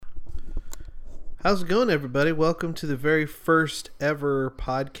How's it going, everybody? Welcome to the very first ever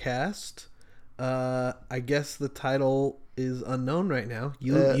podcast. I guess the title is unknown right now.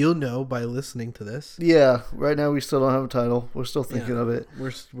 You'll know by listening to this. Yeah, right now we still don't have a title. We're still thinking of it.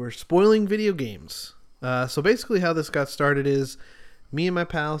 We're spoiling video games. So basically, how this got started is me and my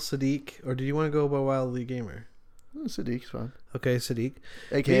pal Sadiq. Or do you want to go by Wild Elite Gamer? Sadiq's fine. Okay, Sadiq,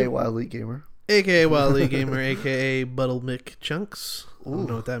 AKA Wild Elite Gamer. AKA Wild Elite Gamer, AKA Buttle Mick Chunks. I don't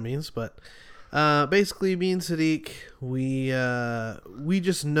know what that means, but basically, me and Sadiq, we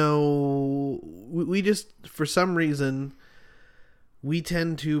just know we just for some reason we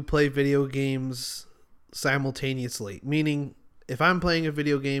tend to play video games simultaneously. Meaning, if I'm playing a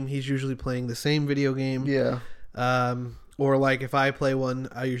video game, he's usually playing the same video game. Yeah. Or like if I play one,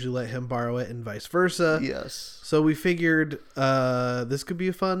 I usually let him borrow it, and vice versa. Yes. So we figured this could be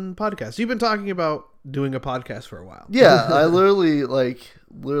a fun podcast. You've been talking about doing a podcast for a while. Yeah, I literally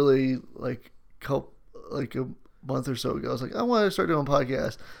a month or so ago, I was like, I want to start doing a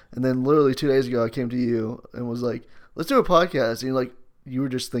podcast. And then literally 2 days ago, I came to you and was like, let's do a podcast. And you were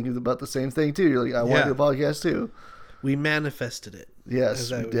just thinking about the same thing too. You're like, I want to do a podcast too. We manifested it. Yes.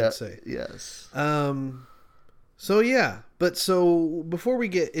 As I would say. Yes. So before we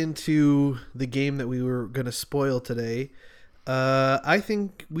get into the game that we were going to spoil today, I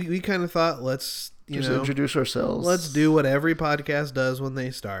think we kind of thought, let's introduce ourselves. Let's do what every podcast does when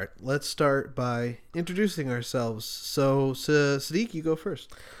they start. Let's start by introducing ourselves. So Sadiq, you go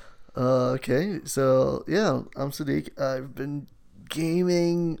first. Okay. So yeah, I'm Sadiq. I've been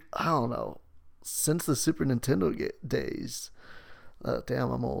gaming, I don't know, since the Super Nintendo days.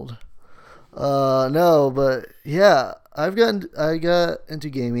 Damn, I'm old. No, but yeah, I got into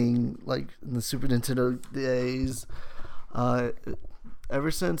gaming like in the Super Nintendo days. Ever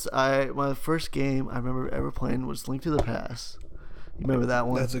since my first game I remember ever playing was Link to the Past. You remember that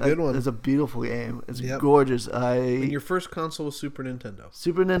one? That's a good one. It's a beautiful game. It's gorgeous. And your first console was Super Nintendo.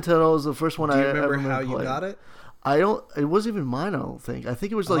 Super Nintendo was the first one I ever played. Do you remember how you got it? It wasn't even mine, I don't think. I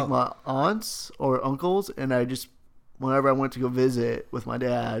think it was like my aunts or uncles, and whenever I went to go visit with my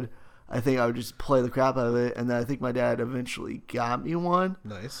dad, I think I would just play the crap out of it, and then I think my dad eventually got me one.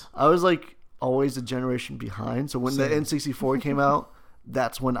 Nice. I was like always a generation behind, so when the N64 came out,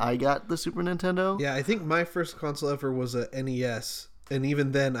 that's when I got the Super Nintendo. Yeah, I think my first console ever was a NES, and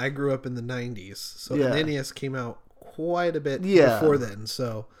even then I grew up in the 90s, so the NES came out quite a bit before then.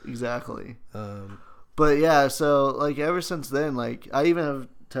 So exactly. But yeah, so like ever since then, like I even have a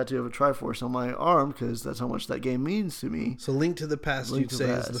tattoo of a Triforce on my arm because that's how much that game means to me. So Link to the Past, you'd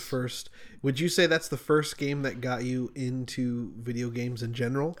say, is the first. Would you say that's the first game that got you into video games in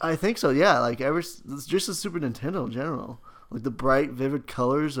general? I think so. Yeah, like it's just the Super Nintendo in general. Like the bright, vivid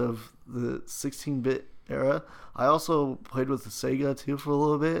colors of the 16-bit era. I also played with the Sega too for a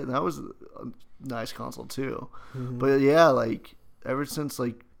little bit, and that was a nice console too. Mm-hmm. But yeah, like ever since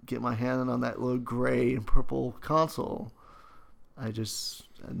like get my hand on that little gray and purple console, I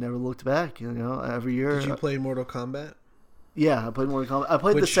never looked back. Every year. Did you play Mortal Kombat? Yeah, I played Mortal Kombat. I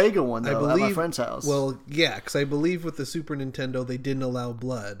played the Sega one though, at my friend's house. Well, yeah, because I believe with the Super Nintendo they didn't allow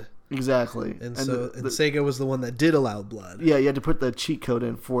blood. Exactly. And so the Sega was the one that did allow blood. Yeah, you had to put the cheat code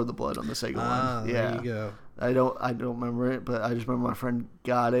in for the blood on the Sega one. Yeah. There you go. I don't remember it, but I just remember my friend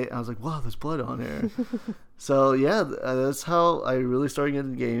got it. And I was like, wow, there's blood on here. So yeah, that's how I really started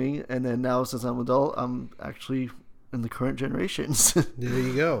getting into gaming. And then now, since I'm an adult, I'm actually in the current generations. There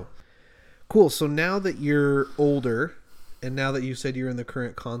you go. Cool. So now that you're older, and now that you said you're in the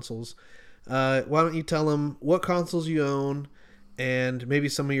current consoles, why don't you tell them what consoles you own and maybe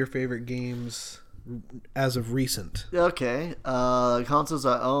some of your favorite games as of recent? Okay. Consoles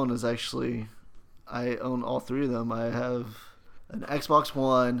I own is actually, I own all three of them. I have an Xbox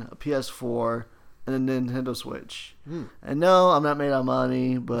One, a PS4, and a Nintendo Switch. And no, I'm not made of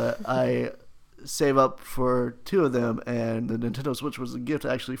money, but I save up for two of them, and the Nintendo Switch was a gift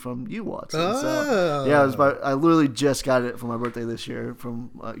actually from you, Watson. So yeah, I literally just got it for my birthday this year from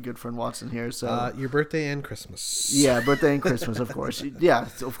my good friend Watson here. So your birthday and Christmas. Yeah, birthday and Christmas, of course. Yeah,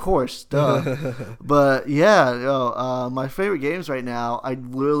 of course, duh. But yeah, my favorite games right now, I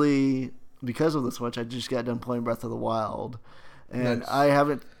literally, because of the Switch, I just got done playing Breath of the Wild, and nice. I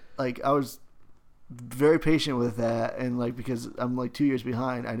haven't, like, I was very patient with that, and like because I'm like 2 years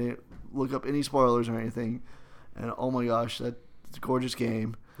behind, I didn't look up any spoilers or anything, and oh my gosh, that's a gorgeous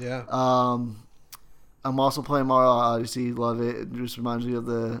game. Yeah. I'm also playing Mario Odyssey. Love it. It just reminds me of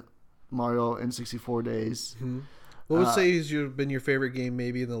the Mario N64 days. Mm-hmm. What would say has been your favorite game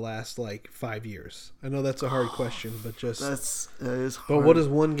maybe in the last like 5 years? I know that's a hard question, but that is hard. But what is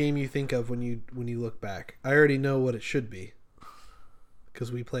one game you think of when you look back? I already know what it should be because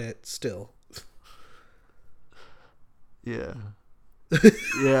we play it still. Yeah.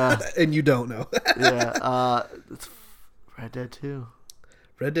 Yeah. And you don't know. Yeah. It's Red Dead 2.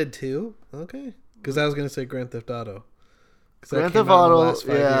 Red Dead 2? Okay. Because I was going to say Grand Theft Auto. Grand Theft Auto,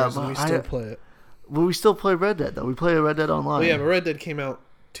 yeah. Years and we still play it. Well, we still play Red Dead, though. We play Red Dead Online. Well, yeah, but Red Dead came out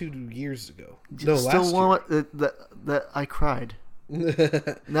 2 years ago. No, still last year. That I cried.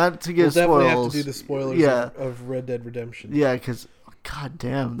 Not to give we'll definitely spoilers. have to do the spoilers of Red Dead Redemption. Yeah, because, god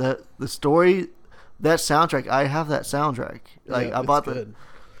damn, the story, that soundtrack, I have that soundtrack. Like, yeah, I bought good.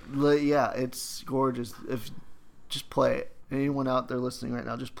 Yeah, it's gorgeous. Just play it. Anyone out there listening right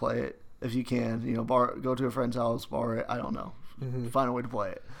now, just play it if you can. You know, go to a friend's house, borrow it. I don't know. Mm-hmm. Find a way to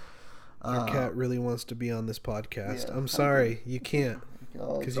play it. Our cat really wants to be on this podcast. Yeah, I'm sorry, you can't.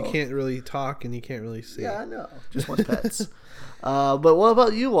 Because you can't really talk and you can't really see. Yeah, I know. Just wants pets. But what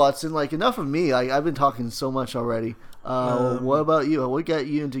about you, Watson? Like, enough of me. I've been talking so much already. What about you? What got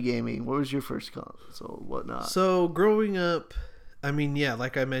you into gaming? What was your first console? Whatnot? So, growing up, I mean, yeah,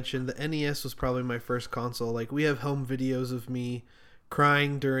 like I mentioned, the NES was probably my first console. Like, we have home videos of me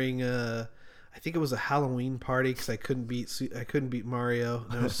crying during I think it was a Halloween party because I couldn't beat Mario,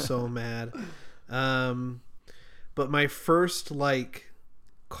 and I was so mad. But my first like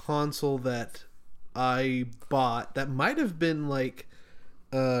console that I bought that might have been like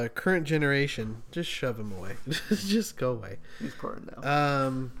current generation. Just shove him away. Just go away. He's purring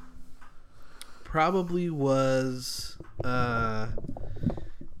now. Probably was my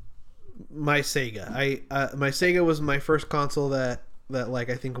Sega. My Sega was my first console that like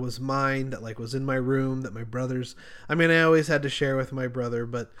I think was mine, that like was in my room, that my brothers, I mean, I always had to share with my brother,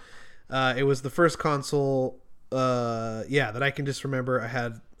 but it was the first console that I can just remember. I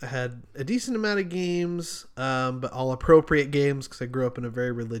had a decent amount of games, but all appropriate games because I grew up in a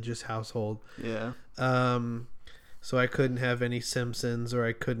very religious household. Yeah. So I couldn't have any Simpsons, or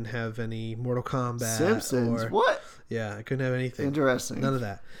I couldn't have any Mortal Kombat. Simpsons? What? Yeah, I couldn't have anything. Interesting. None of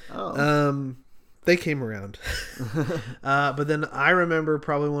that. Oh. They came around. But then I remember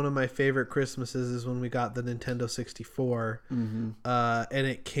probably one of my favorite Christmases is when we got the Nintendo 64. Mm-hmm. And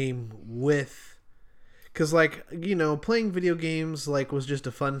it came with... Because, like, you know, playing video games, like, was just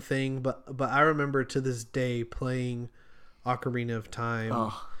a fun thing. But I remember to this day playing Ocarina of Time.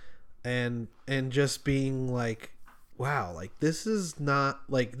 Oh. And just being like, wow, like, this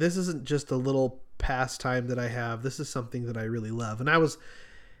isn't just a little pastime that I have. This is something that I really love. And I was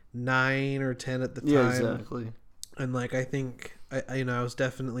 9 or 10 at the time. Yeah, exactly. And like I think I was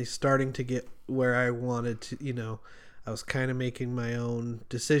definitely starting to get where I wanted to, you know, I was kind of making my own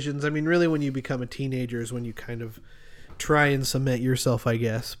decisions. I mean, really when you become a teenager is when you kind of try and cement yourself, I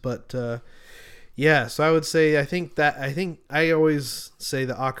guess. But yeah, so I would say I think I always say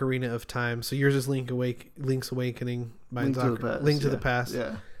the Ocarina of Time. So yours is Link's Awakening, mine's Link to the Past.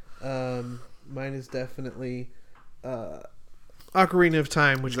 Yeah. Mine is definitely Ocarina of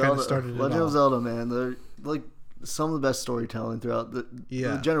Time, which kind of started it all. Legend of Zelda, man. They're like some of the best storytelling throughout the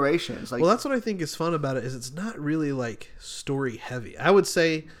generations. Like, well, that's what I think is fun about it, is it's not really like story heavy. I would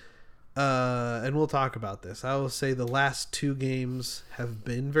say, and we'll talk about this, I will say the last 2 games have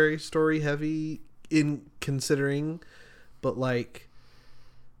been very story heavy in considering, but like,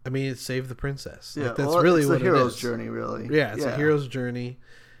 I mean, it's Save the Princess. Yeah, like, that's really what it is. It's a hero's journey, really. Yeah, it's a hero's journey.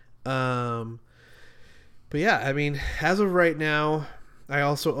 But yeah, I mean, as of right now, I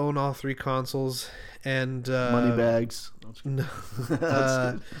also own all 3 consoles, and money bags. No,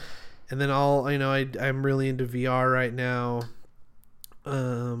 and then I'm really into VR right now.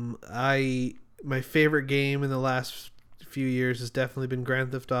 My favorite game in the last few years has definitely been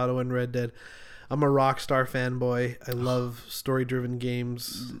Grand Theft Auto and Red Dead. I'm a Rockstar fanboy. I love story-driven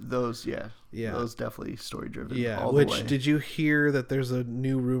games. Those definitely story-driven. Yeah, all the way. Did you hear that there's a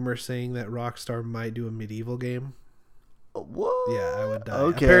new rumor saying that Rockstar might do a medieval game? What? Yeah, I would die.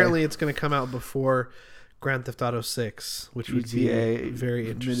 Okay. Apparently, it's going to come out before Grand Theft Auto 6, which would be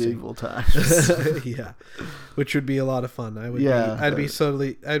very interesting. Medieval times. Yeah, which would be a lot of fun. I'd be so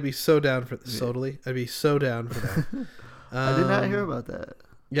down for I'd be so down for that. I did not hear about that.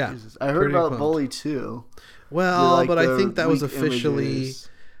 Yeah, Jesus. I heard about Bully 2. Well, but I think that was officially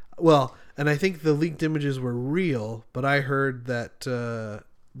and I think the leaked images were real, but I heard that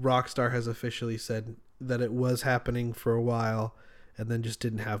Rockstar has officially said that it was happening for a while and then just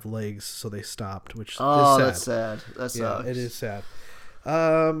didn't have legs, so they stopped, which is sad. That's sad. That sucks. Yeah, it is sad.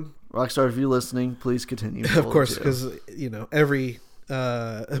 Rockstar, if you're listening, please continue. Of course, because every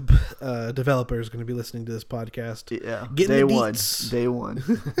developer is going to be listening to this podcast. Yeah, getting Day one.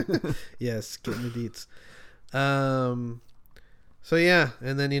 Yes, getting the deets. So yeah,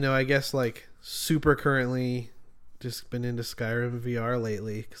 and then I guess like super currently just been into Skyrim VR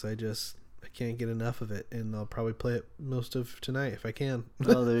lately because I just I can't get enough of it, and I'll probably play it most of tonight if I can.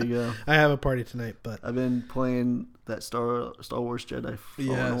 Oh, there you go. I have a party tonight, but I've been playing that Star Wars Jedi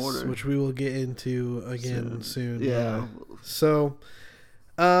Fallen Order, which we will get into again soon. Yeah. So,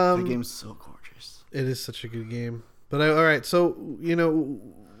 the game's so gorgeous. It is such a good game. But all right, so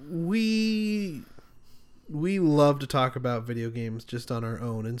we love to talk about video games just on our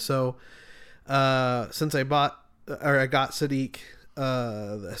own, and so since I got Sadiq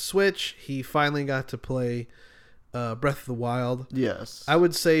the Switch, he finally got to play Breath of the Wild. Yes, I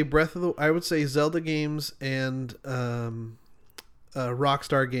would say Zelda games and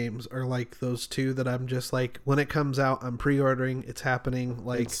Rockstar games are like those two that I'm just like, when it comes out, I'm pre-ordering. It's happening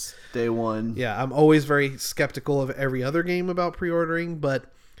like it's day one. Yeah, I'm always very skeptical of every other game about pre-ordering, but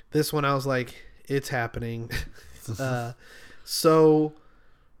this one I was like, it's happening. So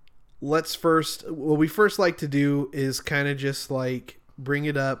what we first like to do is kind of just like bring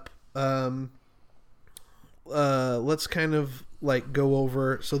it up. Let's kind of like go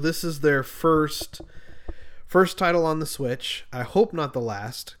over. So this is their first title on the Switch. I hope not the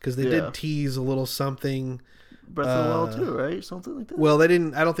last, because they did tease a little something. Breath of the Wild 2, right? Something like that. Well, they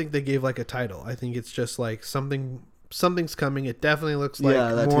didn't. I don't think they gave like a title. I think it's just like something's coming. It definitely looks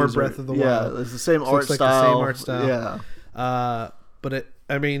like more Breath of the Wild. Yeah, it's the same art style. The same art style. Yeah. But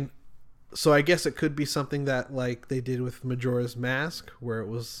so I guess it could be something that like they did with Majora's Mask, where it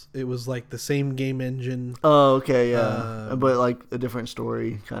was like the same game engine. Oh, okay, yeah. But like a different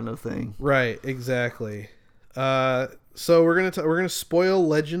story kind of thing. Right, exactly. So we're gonna spoil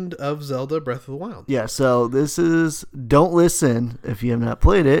Legend of Zelda: Breath of the Wild. Yeah. So this is, don't listen if you have not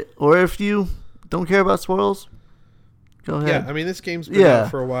played it, or if you don't care about spoils. Go ahead. Yeah, I mean, this game's been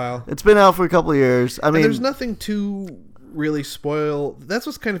out for a while. It's been out for a couple of years. I mean, there's nothing to really spoil. That's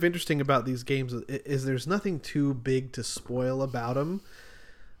what's kind of interesting about these games is there's nothing too big to spoil about them.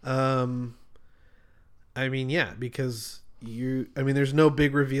 I mean, yeah, because there's no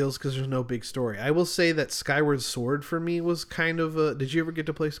big reveals because there's no big story. I will say that Skyward Sword for me was kind of a... Did you ever get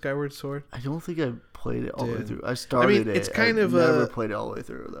to play Skyward Sword? I don't think I played it all the way through. I started it. It's kind of never played it all the way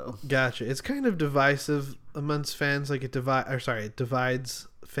through, though. Gotcha. It's kind of divisive amongst fans. Like it divides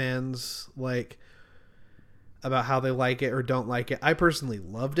fans, like, about how they like it or don't like it. I personally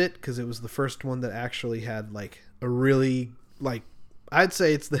loved it because it was the first one that actually had like a really, like, I'd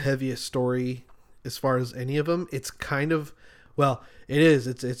say it's the heaviest story as far as any of them. It's kind of, well, it is.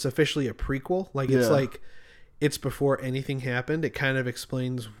 It's officially a prequel. Like it's like it's before anything happened. It kind of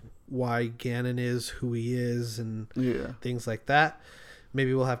explains why Ganon is who he is and things like that.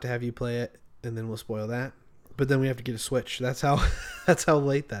 Maybe we'll have to have you play it and then we'll spoil that. But then we have to get a Switch. That's how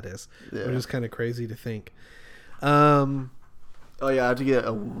late that is. Yeah. Which is kind of crazy to think. Oh yeah, I have to get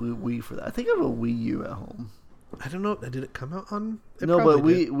a Wii for that. I think I have a Wii U at home. I don't know. Did it come out on? No, but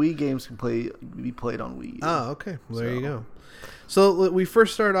Wii games can be played on Wii U. Oh, okay. Well, there you go. So we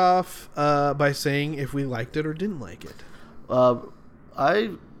first start off by saying if we liked it or didn't like it.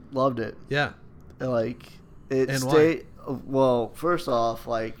 I loved it. Yeah. Like it and stayed. Well, first off,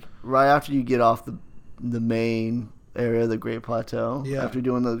 like right after you get off the main area, the Great Plateau. Yeah. After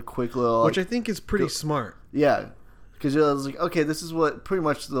doing the quick little, which I think is pretty smart. Yeah, because I was like, okay, this is what pretty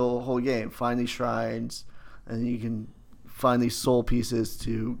much the whole game. Find these shrines, and you can find these soul pieces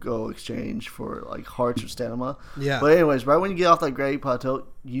to go exchange for like hearts or stamina. Yeah. But anyways, right when you get off that Great Plateau,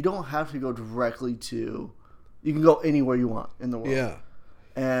 you don't have to go directly to. You can go anywhere you want in the world. Yeah.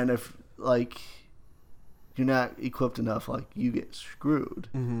 And if like you're not equipped enough, like you get screwed.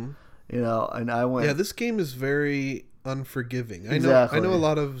 Mm-hmm. You know, and I went. Yeah, this game is very unforgiving. Exactly. I know a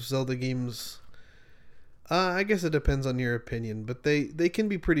lot of Zelda games. I guess it depends on your opinion, but they can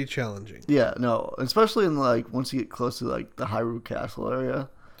be pretty challenging. Yeah, no, especially in like once you get close to like the Hyrule Castle area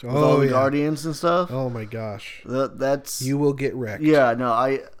with all the guardians and stuff. Oh my gosh, that's you will get wrecked. Yeah,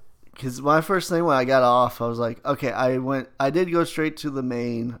 no, because my first thing when I got off, I was like, okay, I did go straight to the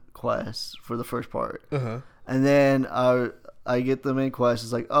main quest for the first part, and then I get the main quest.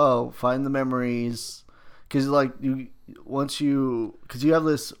 It's like, oh, find the memories, because like because you have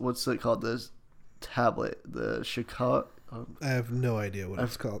this, what's it called, this tablet, the Shikar. I have no idea what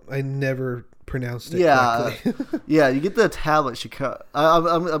it's called. I never pronounced it correctly. Yeah, you get the tablet Shikar. I'm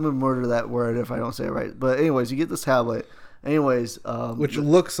gonna murder that word if I don't say it right. But anyways, you get this tablet. Anyways, which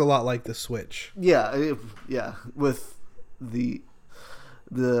looks a lot like the Switch. Yeah, with the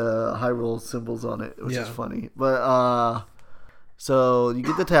Hyrule symbols on it, which is funny. But so you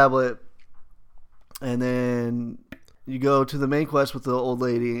get the tablet, and then you go to the main quest with the old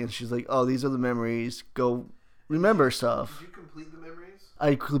lady, and she's like, "Oh, these are the memories. Go remember stuff." Did you complete the memories?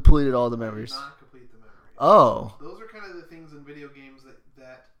 I completed all the memories. I did not complete the memories. Oh. Those are kind of the things in video games that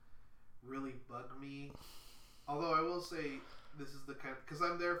really bug me. Although I will say this is the kind because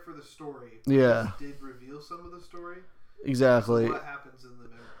I'm there for the story. Yeah. This did reveal some of the story. Exactly. So what happens in the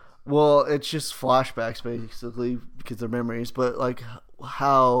memories? Well, it's just flashbacks basically because they're memories, but like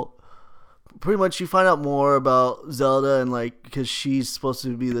how pretty much you find out more about Zelda and like because she's supposed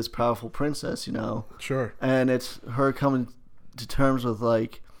to be this powerful princess, you know. Sure. And it's her coming to terms with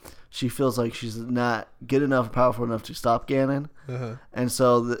like she feels like she's not good enough, powerful enough to stop Ganon. Uh-huh. And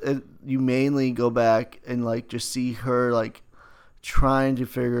so you mainly go back and like just see her like trying to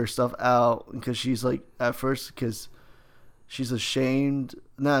figure stuff out because she's like at first because she's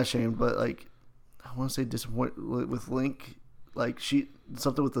not ashamed, but like I want to say disappointed with Link. Like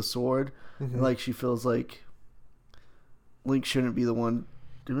something with the sword, and like she feels like Link shouldn't be the one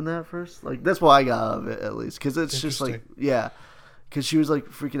doing that first. Like that's what I got out of it at least, because it's just like because she was like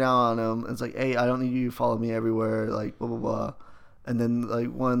freaking out on him. And it's like, hey, I don't need you to follow me everywhere. Like blah blah blah, and then like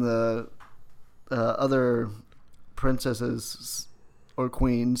one of the other princesses or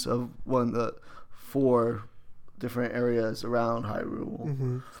queens of one of the 4 different areas around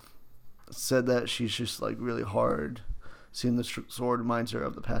Hyrule said that she's just like really hard. Seeing the sword reminds her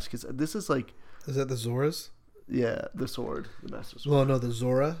of the past because this is like. Is that the Zoras? Yeah, the sword, the Master Sword. Well, no, the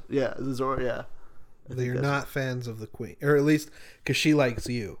Zora. Yeah, the Zora. Yeah. You're not fans of the Queen, or at least because she likes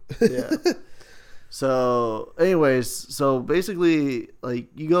you. Yeah. So, anyways, basically, like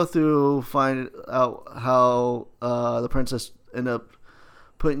you go through, find out how the princess ended up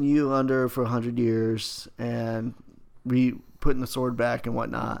putting you under for 100 years and putting the sword back and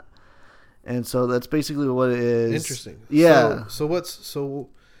whatnot. And so that's basically what it is. Interesting. Yeah. So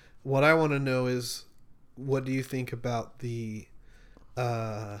what I want to know is, what do you think about the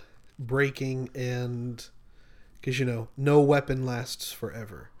breaking and because no weapon lasts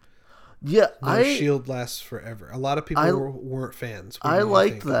forever. Yeah, no shield lasts forever. A lot of people weren't fans. I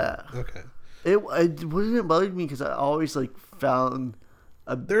liked that. Okay. It wouldn't bother me because I always like found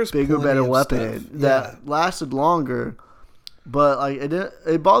There's bigger, better weapon stuff. that lasted longer. But like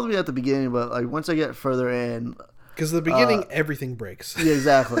it bothered me at the beginning, but like once I get further in, because the beginning everything breaks. Yeah,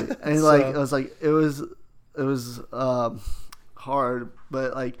 exactly. And like it was hard,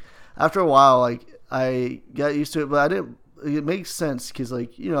 but like after a while, like I got used to it. But I didn't. It makes sense because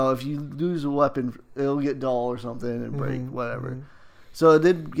like if you lose a weapon, it'll get dull or something and break whatever. Mm-hmm. So it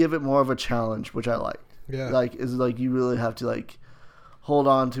did give it more of a challenge, which I liked. Yeah, like is like you really have to like hold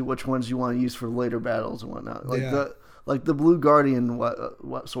on to which ones you want to use for later battles and whatnot. Like the blue guardian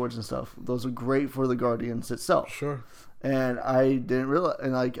what swords and stuff. Those are great for the guardians itself. Sure. And I didn't realize,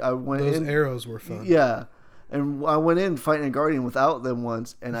 and like I went those in. Those arrows were fun. Yeah, and I went in fighting a guardian without them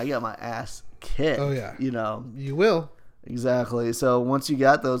once, and I got my ass kicked. Oh yeah. You will. Exactly. So once you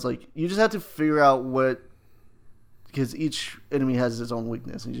got those, like you just have to figure out what, because each enemy has its own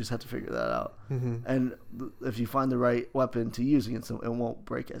weakness, and you just have to figure that out. Mm-hmm. And if you find the right weapon to use against them, it won't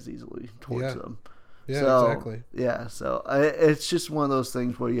break as easily towards them. Yeah, exactly. Yeah, so it's just one of those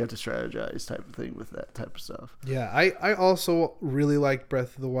things where you have to strategize type of thing with that type of stuff. Yeah, I also really liked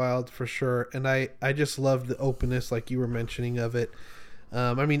Breath of the Wild for sure, and I just loved the openness like you were mentioning of it.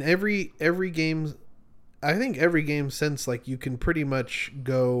 I mean, every game, I think every game since, like, you can pretty much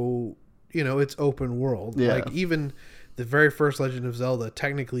go, it's open world. Yeah. Like, even the very first Legend of Zelda,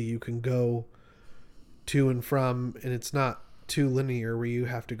 technically you can go to and from, and it's not too linear where you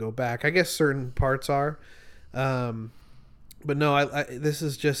have to go back. I guess certain parts are, but no,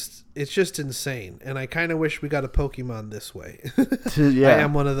 it's just insane, and I kind of wish we got a Pokemon this way. Yeah. I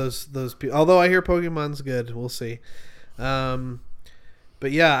am one of those people, although I hear Pokemon's good. We'll see.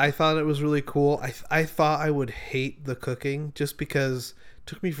 But yeah, I thought it was really cool. I thought I would hate the cooking just because it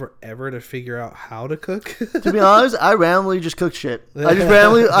took me forever to figure out how to cook. To be honest, I randomly just cooked shit. I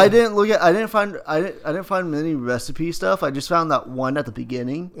didn't find many recipe stuff. I just found that one at the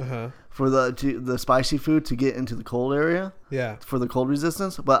beginning for the spicy food to get into the cold area. Yeah. For the cold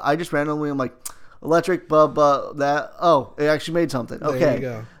resistance, but I just randomly I'm like electric that it actually made something. Okay. There you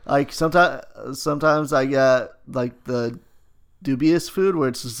go. Like sometimes I get like the dubious food where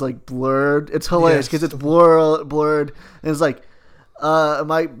it's just like blurred. It's hilarious because it's blurred and it's like it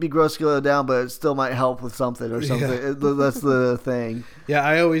might be gross to go down, but it still might help with something or something. Yeah. That's the thing. Yeah,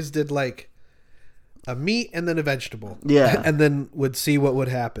 I always did like a meat and then a vegetable. Yeah. And then would see what would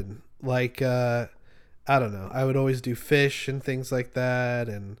happen. Like, I don't know. I would always do fish and things like that.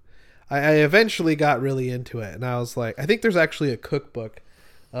 And I eventually got really into it. And I was like, I think there's actually a cookbook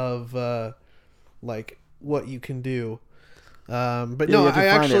of like what you can do. But no, I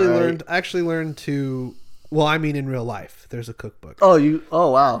actually learned to. Well, I mean, in real life, there's a cookbook. Oh,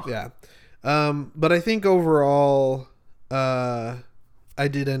 wow. Yeah. But I think overall, I I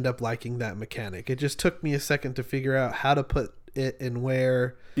did end up liking that mechanic. It just took me a second to figure out how to put it and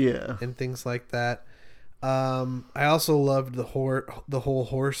where, and things like that. I also loved the whole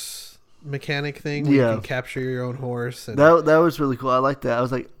horse mechanic thing where you can capture your own horse. And that was really cool. I liked that. I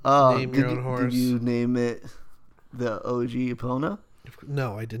was like, oh, name your own horse. Did you name it the OG Epona?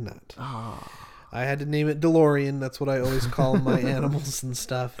 No, I did not. Oh. I had to name it DeLorean. That's what I always call my animals and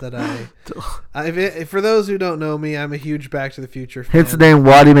stuff. That for those who don't know me, I'm a huge Back to the Future fan. Hence the name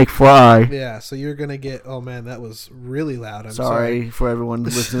Waddy McFly. Yeah, so you're gonna get. Oh man, that was really loud. I'm sorry for everyone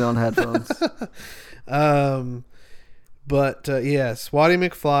listening on headphones. But yes, Waddy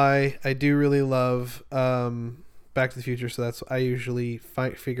McFly. I do really love Back to the Future, so that's I usually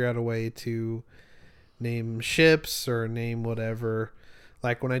figure out a way to name ships or name whatever.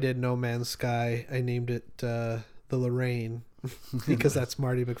 Like when I did No Man's Sky, I named it the Lorraine because that's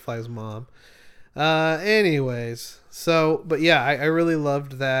Marty McFly's mom. Anyways, so but yeah, I really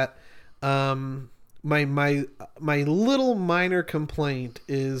loved that. My little minor complaint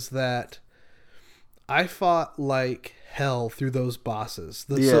is that I fought like hell through those bosses.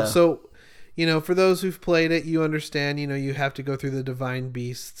 So you know, for those who've played it, you understand. You know, you have to go through the divine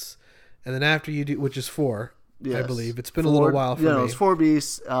beasts, and then after you do, which is 4. Yes. I believe it's been a little while for me. It's 4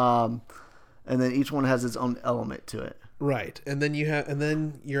 beasts, and then each one has its own element to it. Right, and then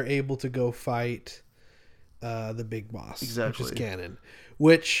you're able to go fight the big boss, exactly, which is Ganon.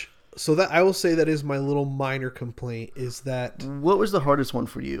 So that I will say that is my little minor complaint is that. What was the hardest one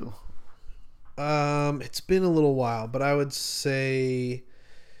for you? It's been a little while, but I would say,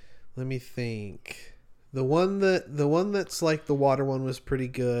 let me think. The one that's like the water one was pretty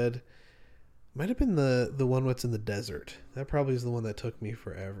good. Might have been the one that's in the desert. That probably is the one that took me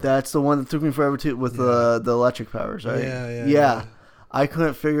forever. That's the one that took me forever too, with the electric powers, right? Yeah. I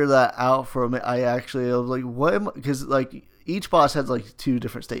couldn't figure that out for a minute. I was like, what am I? Because like each boss has like 2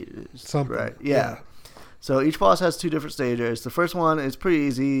 different stages. Something. Right? Yeah. So each boss has 2 different stages. The first one is pretty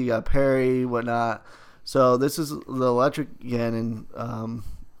easy. You got parry, whatnot. So this is the electric Ganon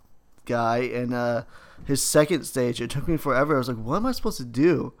guy, and his second stage. It took me forever. I was like, what am I supposed to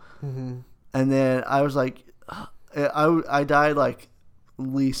do? Mm-hmm. And then I was like, I died like at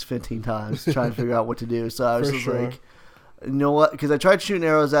least 15 times trying to figure out what to do. So I was like, you know what? Because I tried shooting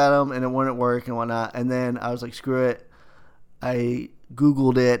arrows at him and it wouldn't work and whatnot. And then I was like, screw it. I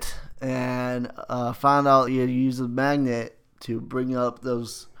Googled it and found out you had to use a magnet to bring up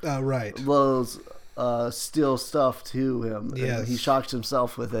those steel stuff to him. Yes. And he shocked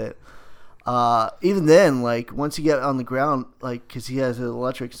himself with it. Even then, like once you get on the ground, like because he has his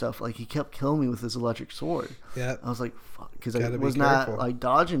electric stuff, like he kept killing me with his electric sword. Yeah, I was like, fuck, because I was not like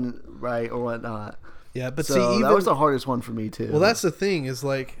dodging right or whatnot. Yeah, but so that was the hardest one for me too. Well, that's the thing is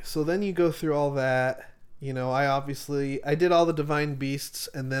like, so then you go through all that. You know, I did all the divine beasts,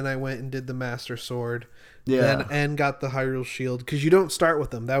 and then I went and did the Master Sword. Yeah, and got the Hyrule Shield because you don't start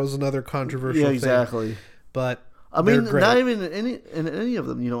with them. That was another controversial thing. Exactly. But I mean, not even in any of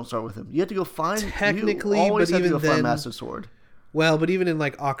them, you don't start with him. You have to go find. Technically, you always but have even to go find Master Sword. Well, but even in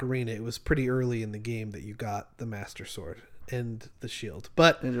like Ocarina, it was pretty early in the game that you got the Master Sword and the shield.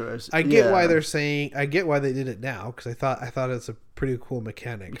 But I get why they're saying. I get why they did it now because I thought it's a pretty cool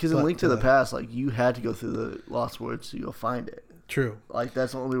mechanic. Because in Link to the Past, like you had to go through the Lost Woods to go find it. True. Like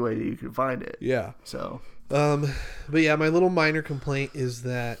that's the only way that you could find it. Yeah. So. But yeah, my little minor complaint is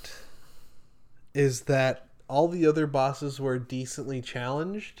that all the other bosses were decently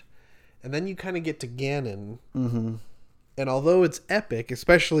challenged, and then you kind of get to Ganon. Mm-hmm. And although it's epic,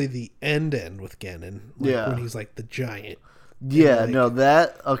 especially the end with Ganon, when he's like the giant. Yeah,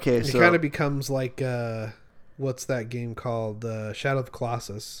 okay. It kind of becomes like what's that game called? Shadow of the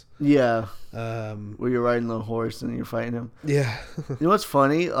Colossus. Yeah. Where you're riding the horse and you're fighting him. Yeah. You know what's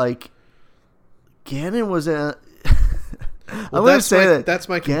funny? Like Ganon was a. I'm going to say that that's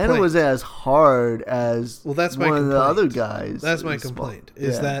my complaint. Ganon was as hard as that's my one complaint. of the other guys. That's my complaint.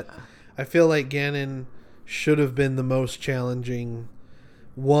 Is that I feel like Ganon should have been the most challenging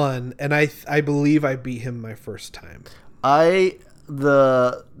one, and I believe I beat him my first time.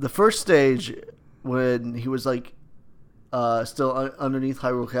 The first stage when he was like still underneath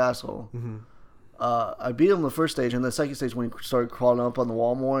Hyrule Castle. Mm-hmm. I beat him the first stage, and the second stage when he started crawling up on the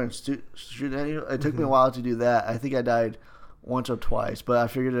wall more and shooting at you. It took me a while to do that. I think I died once or twice, but I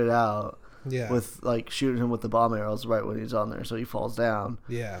figured it out. Yeah. With like shooting him with the bomb arrows right when he's on there, so he falls down.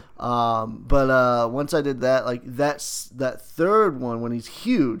 Yeah. But once I did that, like that third one when he's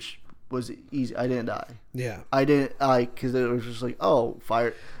huge, was easy. I didn't die. Yeah. Because it was just like, oh,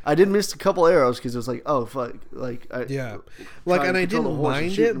 fire. I did miss a couple arrows because it was like, oh, fuck. Like, yeah. Like, and I didn't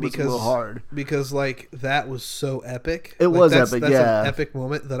mind it because, hard. because, like, that was so epic. It like, was that's epic, yeah. An epic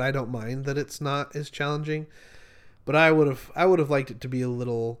moment that I don't mind that it's not as challenging. But I would have liked it to be a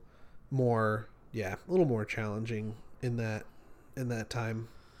little more challenging in that time.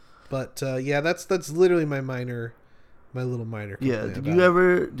 But, yeah, that's literally my little minor complaint.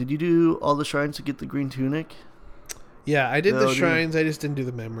 Yeah, did you do all the shrines to get the green tunic? Yeah, I did the shrines. I just didn't do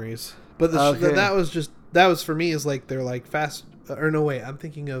the memories. But that was for me is like they're like fast. Or no, wait, I'm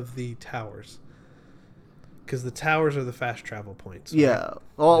thinking of the towers. Because the towers are the fast travel points. Right? Yeah.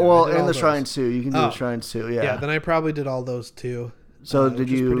 Well, and the shrines too. You can do the shrines too. Yeah. Yeah, then I probably did all those too. So did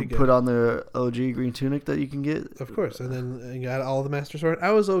you put on the OG green tunic that you can get? Of course, and then you got all the Master Sword.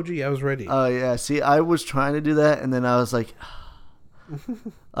 I was OG. I was ready. Oh yeah. See, I was trying to do that, and then I was like,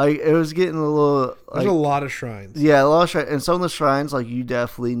 it was getting a little. There's a lot of shrines. Yeah, a lot of shrines, and some of the shrines, like you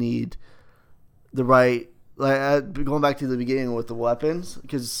definitely need the right. Like going back to the beginning with the weapons,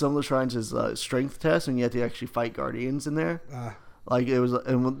 because some of the shrines is strength test, and you have to actually fight guardians in there. Like it was,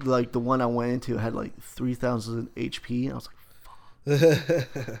 and like the one I went into had like 3,000 HP, and I was like. I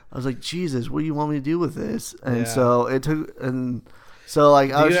was like, Jesus, what do you want me to do with this? And so it took, and so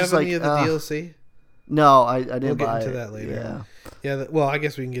like I was just like, do you have any of the DLC? No, I didn't buy it. We'll get into that later. Yeah. Well, I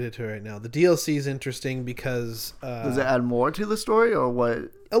guess we can get into it right now. The DLC is interesting because does it add more to the story or what?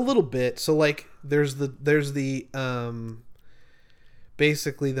 A little bit. So like, there's the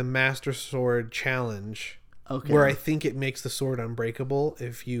basically the Master Sword challenge, where I think it makes the sword unbreakable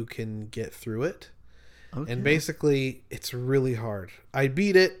if you can get through it. Okay. And basically, it's really hard. I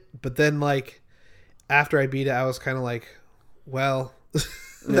beat it, but then, like, after I beat it, I was kind of like, well,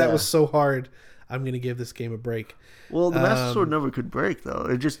 that was so hard. I'm going to give this game a break. Well, the Master Sword never could break, though.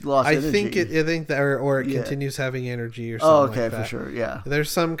 It just lost energy. I think that, or it continues having energy or something like that. For sure, yeah. There's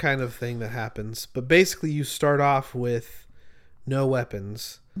some kind of thing that happens. But basically, you start off with no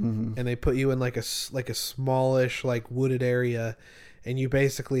weapons, and they put you in, like a smallish, like, wooded area, and you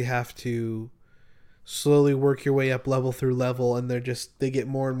basically have to slowly work your way up level through level, and they get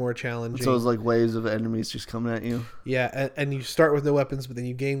more and more challenging. So it's like waves of enemies just coming at you. Yeah, and you start with no weapons, but then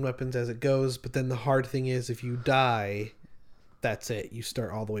you gain weapons as it goes. But then the hard thing is, if you die, that's it. You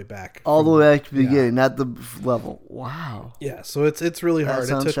start all the way back. All the way back to the beginning, not the level. Wow. Yeah, so it's really hard.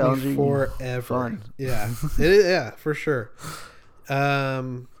 It took me forever. Fun. Yeah, yeah, for sure.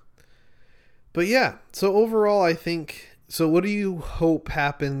 But yeah, so overall, I think. So, what do you hope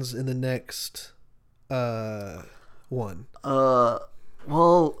happens in the next one?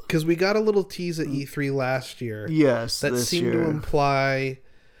 Well, because we got a little tease at E3 last year. Yes, that seemed to imply.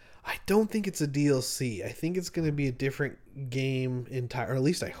 I don't think it's a DLC. I think it's going to be a different game or at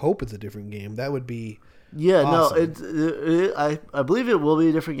least I hope it's a different game. That would be awesome. No. I believe it will be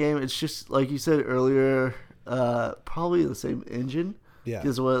a different game. It's just like you said earlier, probably the same engine. Yeah,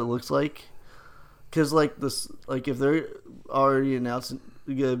 is what it looks like. Because like this, like if they're already announcing.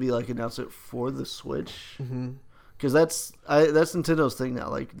 Gonna be like announced it for the Switch, because that's Nintendo's thing now.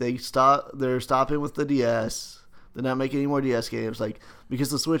 Like they're stopping with the DS. They're not making any more DS games, like because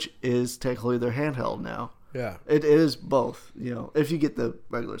the Switch is technically their handheld now. Yeah, it is both. You know, if you get the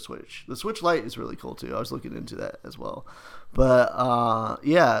regular Switch, the Switch Lite is really cool too. I was looking into that as well, but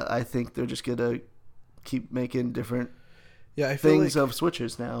yeah, I think they're just gonna keep making different things of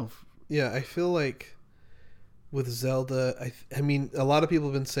Switches now. Yeah, I feel like. With Zelda, I mean, a lot of people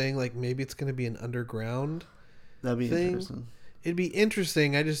have been saying like maybe it's going to be an underground. That'd be interesting. It'd be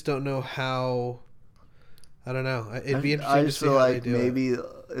interesting. I just don't know how. I don't know. It'd be interesting to see how like they do maybe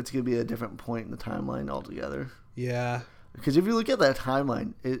it's going to be a different point in the timeline altogether. Yeah. Because if you look at that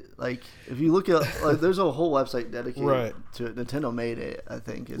timeline, if you look at there's a whole website dedicated to it. Nintendo made it, I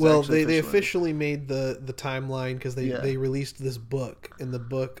think. They officially made the timeline because they released this book, and the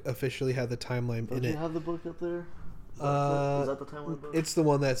book officially had the timeline in it. Do you have the book up there? Is that the timeline book? It's the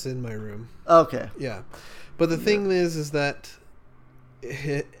one that's in my room. Okay. Yeah, but the thing is that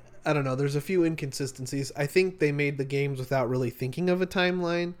I don't know. There's a few inconsistencies. I think they made the games without really thinking of a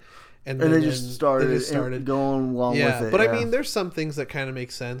timeline. And they just started going along with it. But I mean, there's some things that kind of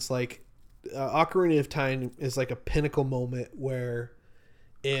make sense. Like, Ocarina of Time is like a pinnacle moment where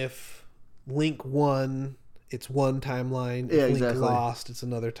if Link won, it's one timeline. If Link lost, it's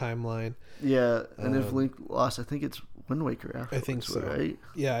another timeline. Yeah, and if Link lost, I think it's Wind Waker afterwards. I think so. Right?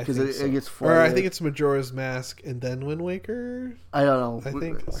 Yeah, I think so. Because it gets or I think it's Majora's Mask and then Wind Waker. I don't know. I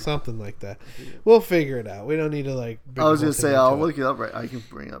think something like that. We'll figure it out. We don't need to like. I was gonna say I'll look it up right. I can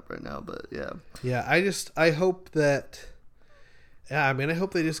bring it up right now, but yeah. Yeah, I hope that Yeah, I mean, I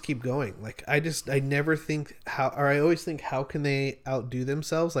hope they just keep going. Like, I never think I always think, how can they outdo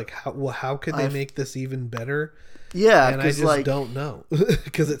themselves? Like, how can they make this even better? Yeah, and I just don't know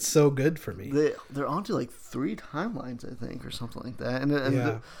because it's so good for me. They're onto like 3 timelines, I think, or something like that.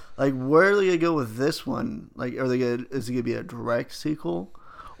 And like, where are they gonna go with this one? Like, is it gonna be a direct sequel,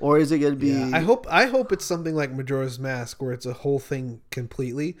 or is it gonna be? Yeah, I hope it's something like Majora's Mask, where it's a whole thing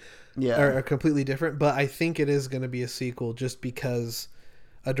completely, or completely different. But I think it is gonna be a sequel, just because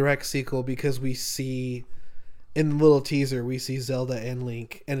a direct sequel, because we see. In the little teaser, we see Zelda and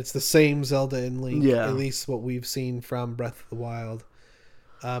Link, and it's the same Zelda and Link, at least what we've seen from Breath of the Wild.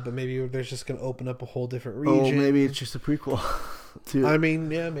 But maybe they're just going to open up a whole different region. Oh, maybe it's just a prequel. I mean,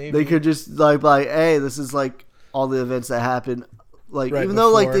 yeah, maybe. They could just, like, hey, this is, like, all the events that happened. Like, even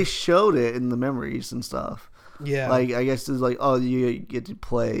though, like, they showed it in the memories and stuff. Yeah. Like, I guess it's like, oh, you get to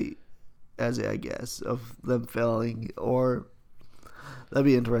play as it, I guess, of them failing, or... That'd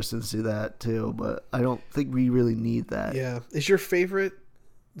be interesting to see that too, but I don't think we really need that. Yeah. Is your favorite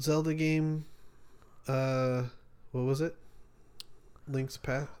Zelda game what was it? Link's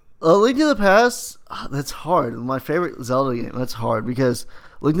Past? Link to the Past, that's hard. My favorite Zelda game, that's hard because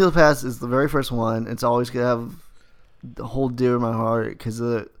Link to the Past is the very first one. It's always going to have the whole dear in my heart because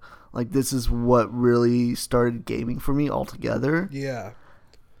like this is what really started gaming for me altogether. Yeah.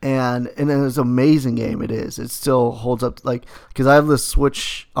 And it's an amazing game. It is. It still holds up. Like, because I have the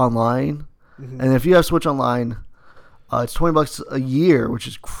Switch Online, and if you have Switch Online, it's $20 a year, which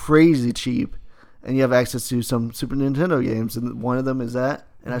is crazy cheap, and you have access to some Super Nintendo games, and one of them is that.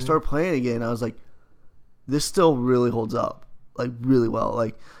 And I started playing again. And I was like, this still really holds up, like really well.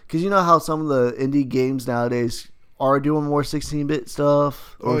 Like, because you know how some of the indie games nowadays are doing more 16-bit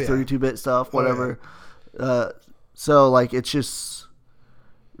stuff or 32-bit stuff, whatever. So like, it's just.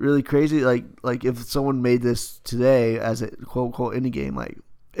 Really crazy, like if someone made this today as a quote unquote indie game, like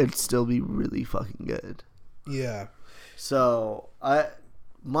it'd still be really fucking good. Yeah. So but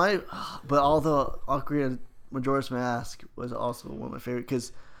although Ocarina Majora's Mask was also one of my favorite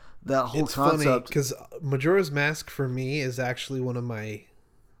because that whole concept. Because Majora's Mask for me is actually one of my.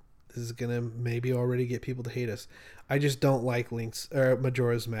 This is gonna maybe already get people to hate us. I just don't like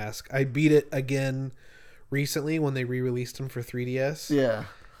Majora's Mask. I beat it again recently when they re-released them for 3DS. Yeah.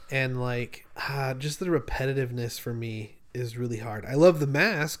 And like, just the repetitiveness for me is really hard. I love the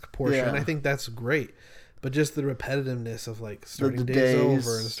mask portion. I think that's great. But just the repetitiveness of like starting days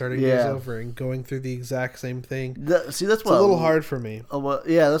over and starting days over and going through the exact same thing. That's what a little hard for me.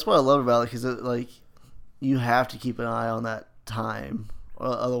 That's what I love about it because like you have to keep an eye on that time, or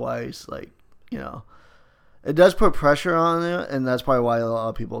otherwise, like it does put pressure on it, and that's probably why a lot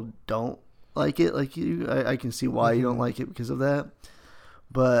of people don't like it. Like I can see why you don't like it because of that.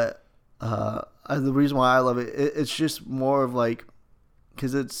 But the reason why I love it, it's just more of like,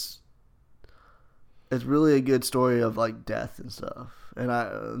 because it's really a good story of like death and stuff,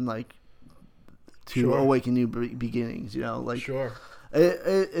 and like to awaken new beginnings. Like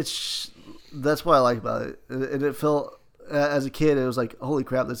it's that's what I like about it, and it felt as a kid, it was like, holy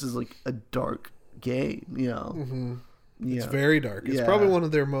crap, this is like a dark game. It's very dark. It's probably one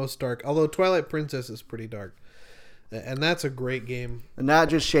of their most dark. Although Twilight Princess is pretty dark. And that's a great game. And not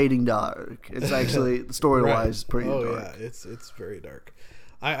just shading dark. It's actually, story-wise, pretty dark. Oh, yeah. It's very dark.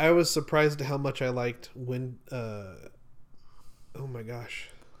 I was surprised at how much I liked oh, my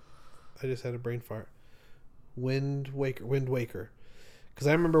gosh. I just had a brain fart. Wind Waker. Because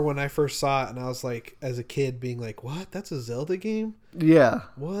I remember when I first saw it, and I was like, as a kid, being like, what? That's a Zelda game? Yeah.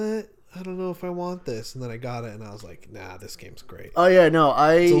 What? I don't know if I want this. And then I got it, and I was like, nah, this game's great. Oh, yeah, no,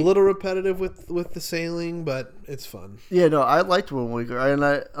 It's a little repetitive with the sailing, but it's fun. Yeah, no, I liked Wind Waker. And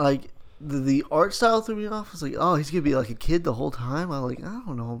I like, the art style threw me off. I was like, oh, he's going to be like a kid the whole time? I'm like, I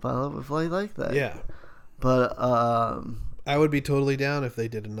don't know about if I like that. Yeah. But, I would be totally down if they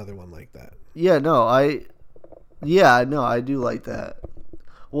did another one like that. Yeah, no, I do like that.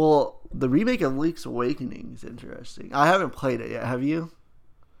 Well, the remake of Link's Awakening is interesting. I haven't played it yet. Have you?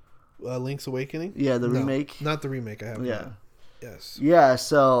 Link's Awakening? Yeah, the remake. Not the remake. I haven't. Yeah. Yes. Yeah.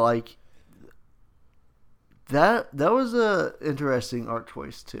 So like that was a interesting art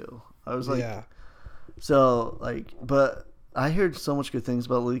choice too. I was like, yeah. So like, but I heard so much good things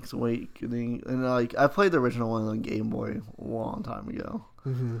about Link's Awakening, and like I played the original one on Game Boy a long time ago.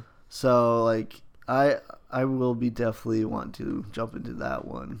 Mm-hmm. So like I will be definitely want to jump into that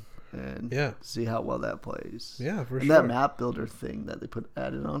one and see how well that plays. Yeah, for and sure. That map builder thing that they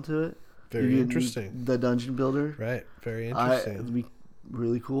added onto it. Very interesting. The dungeon builder. Right. Very interesting. It'd be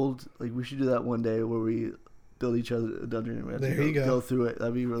really cool. Like we should do that one day where we build each other a dungeon and we have to go through it.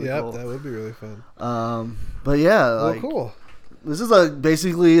 That'd be really cool. Yeah, that would be really fun. But yeah, cool. This is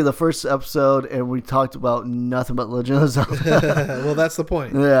basically the first episode, and we talked about nothing but Legend of Zelda. Well, that's the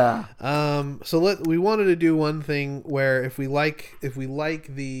point. Yeah. So we wanted to do one thing where if we like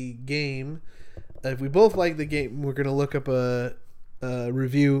the game, if we both like the game, we're gonna look up a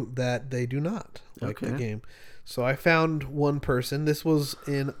review that they do not like the game. So I found one person. This was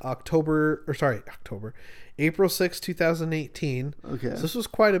in April 6, 2018. Okay. So this was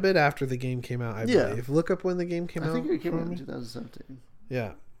quite a bit after the game came out, I believe. Look up when the game came out. I think it came out in 2017.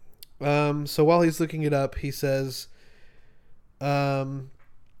 Yeah. So while he's looking it up, he says, first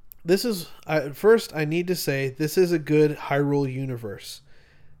I need to say this is a good Hyrule universe.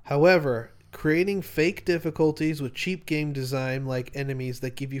 However, creating fake difficulties with cheap game design like enemies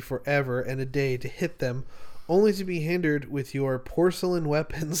that give you forever and a day to hit them only to be hindered with your porcelain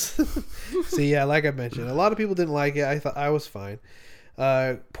weapons. See, yeah, like I mentioned, a lot of people didn't like it. I thought I was fine.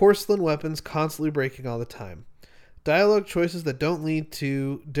 Porcelain weapons constantly breaking all the time. Dialogue choices that don't lead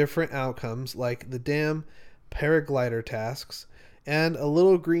to different outcomes, like the damn paraglider tasks, and a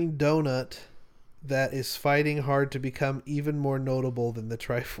little green donut that is fighting hard to become even more notable than the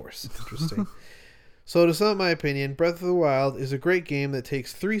Triforce. Interesting. So to sum up my opinion, Breath of the Wild is a great game that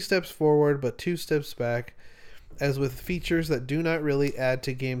takes 3 steps forward but 2 steps back, as with features that do not really add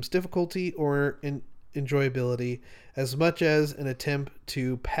to game's difficulty or enjoyability as much as an attempt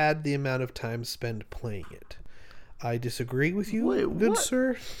to pad the amount of time spent playing it. I disagree with you, good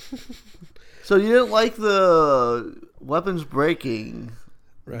sir. So you didn't like the weapons breaking,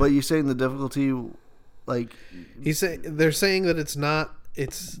 right. But you're saying the difficulty, they're saying that it's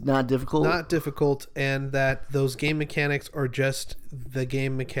not difficult, and that those game mechanics are just the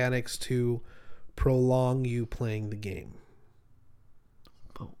game mechanics to prolong you playing the game.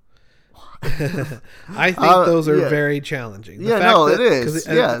 I think those are very challenging. It is.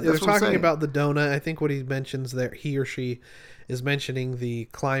 They're talking about the donut. I think what he mentions there, he or she is mentioning the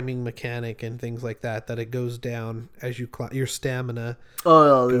climbing mechanic and things like that. That it goes down as you climb. Your stamina.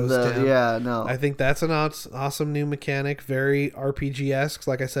 Goes down. Yeah, no. I think that's an awesome new mechanic. Very RPG-esque.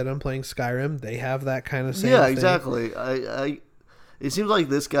 Like I said, I'm playing Skyrim. They have that kind of same thing. Yeah, exactly. It seems like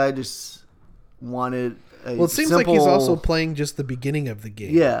this guy just wanted. It seems like he's also playing just the beginning of the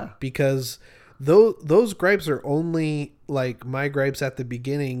game. Yeah. Because those gripes are only like my gripes at the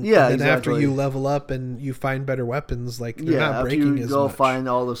beginning. Yeah, and then exactly. After you level up and you find better weapons, like they're not breaking as much. You go find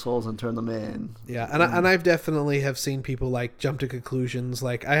all the souls and turn them in. Yeah, and I've definitely have seen people like jump to conclusions.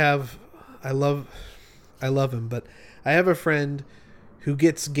 Like I love him, but I have a friend who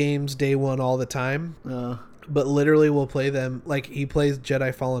gets games day one all the time. But literally will play them, like he plays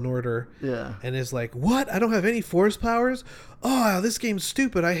Jedi Fallen Order, and is like, what? I don't have any force powers? Oh, this game's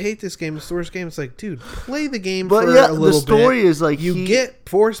stupid. I hate this game. It's the worst game. It's like, dude, play the game for a little bit. The story is like you get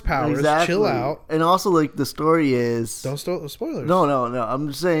force powers, exactly. Chill out. And also, like, the story is... Don't spoilers. No. I'm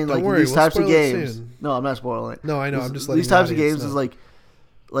just saying, don't like, worry, these types of games... Soon. No, I'm not spoiling it. No, I know. I'm just letting these types of audience games know. is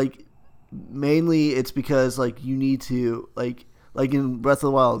like, mainly it's because, like, you need to, like in Breath of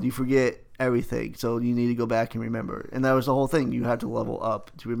the Wild, you forget everything, so you need to go back and remember, and that was the whole thing. You had to level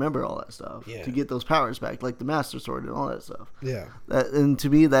up to remember all that stuff, to get those powers back, like the Master Sword and all that stuff. And to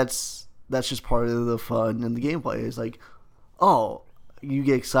me, that's just part of the fun and the gameplay. Is like, you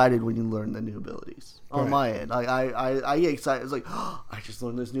get excited when you learn the new abilities. On my end, I get excited. It's like, I just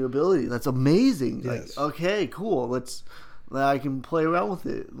learned this new ability. That's amazing. Yes. Like, okay, cool. I can play around with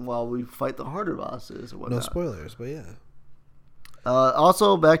it while we fight the harder bosses or whatnot. No spoilers, but yeah.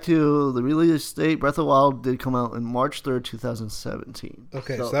 Also, back to the release date, Breath of the Wild did come out on March 3rd, 2017.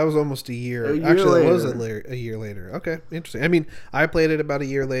 Okay, so that was almost a year. Actually, it was a year later. Okay, interesting. I mean, I played it about a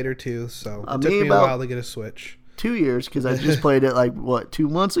year later, too, so it took me a while to get a Switch. 2 years, because I just played it, 2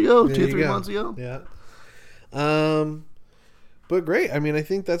 months ago? 2-3 months ago? Yeah. But great. I mean, I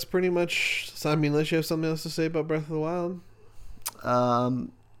think that's pretty much... I mean, unless you have something else to say about Breath of the Wild.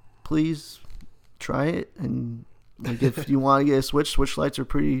 Please try it, and... Like if you want to get a Switch lights are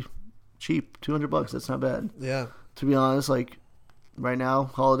pretty cheap. $200. That's not bad. Yeah. To be honest, like right now,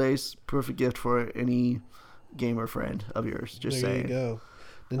 holidays, perfect gift for any gamer friend of yours. Just saying. There you go.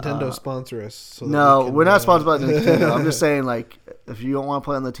 Nintendo sponsor us. So no, we're not sponsored by Nintendo. I'm just saying, like, if you don't want to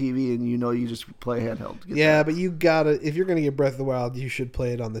play on the TV and you just play handheld. But you gotta. If you're gonna get Breath of the Wild, you should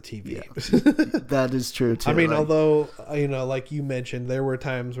play it on the TV. Yeah. That is true too. I mean, although like you mentioned, there were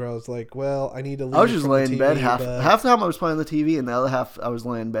times where I was like, well, I need to leave. I was just laying in bed half the time I was playing the TV, and the other half I was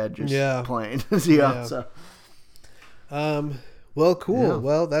laying in bed just playing. So. Well, cool. Yeah.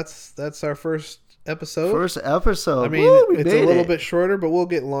 Well, that's our first episode. I mean, it's a little bit shorter, but we'll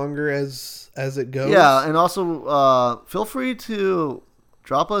get longer as it goes. Yeah, and also feel free to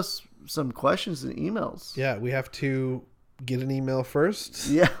drop us some questions and emails. Yeah, we have to get an email first.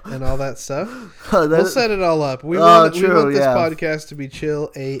 Yeah. And all that stuff. That- We'll set it all up. We Oh, want true, this yeah. podcast to be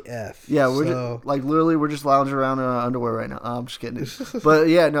chill AF. Yeah, we're so, just, like literally we're just lounging around in our underwear right now. I'm just kidding. But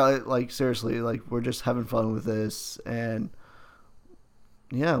yeah, no, like seriously, like we're just having fun with this, and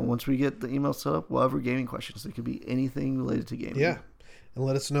yeah, once we get the email set up, we'll have our gaming questions. It could be anything related to gaming. yeah. And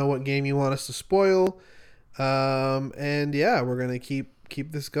let us know what game you want us to spoil. And yeah, we're gonna keep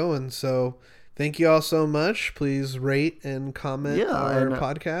this going. So thank you all so much. Please rate and comment our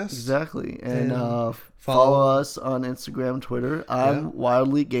podcast. Exactly. And, And follow us on Instagram, Twitter. I'm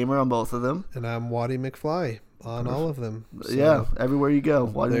Wildly Gamer on both of them. And I'm Waddy McFly on all of them. So Yeah, everywhere you go.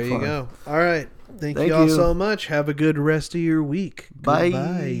 Wildly there you McFly. go. All right. Thank Thank you all you. so much. Have a good rest of your week. Bye.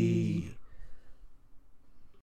 Goodbye.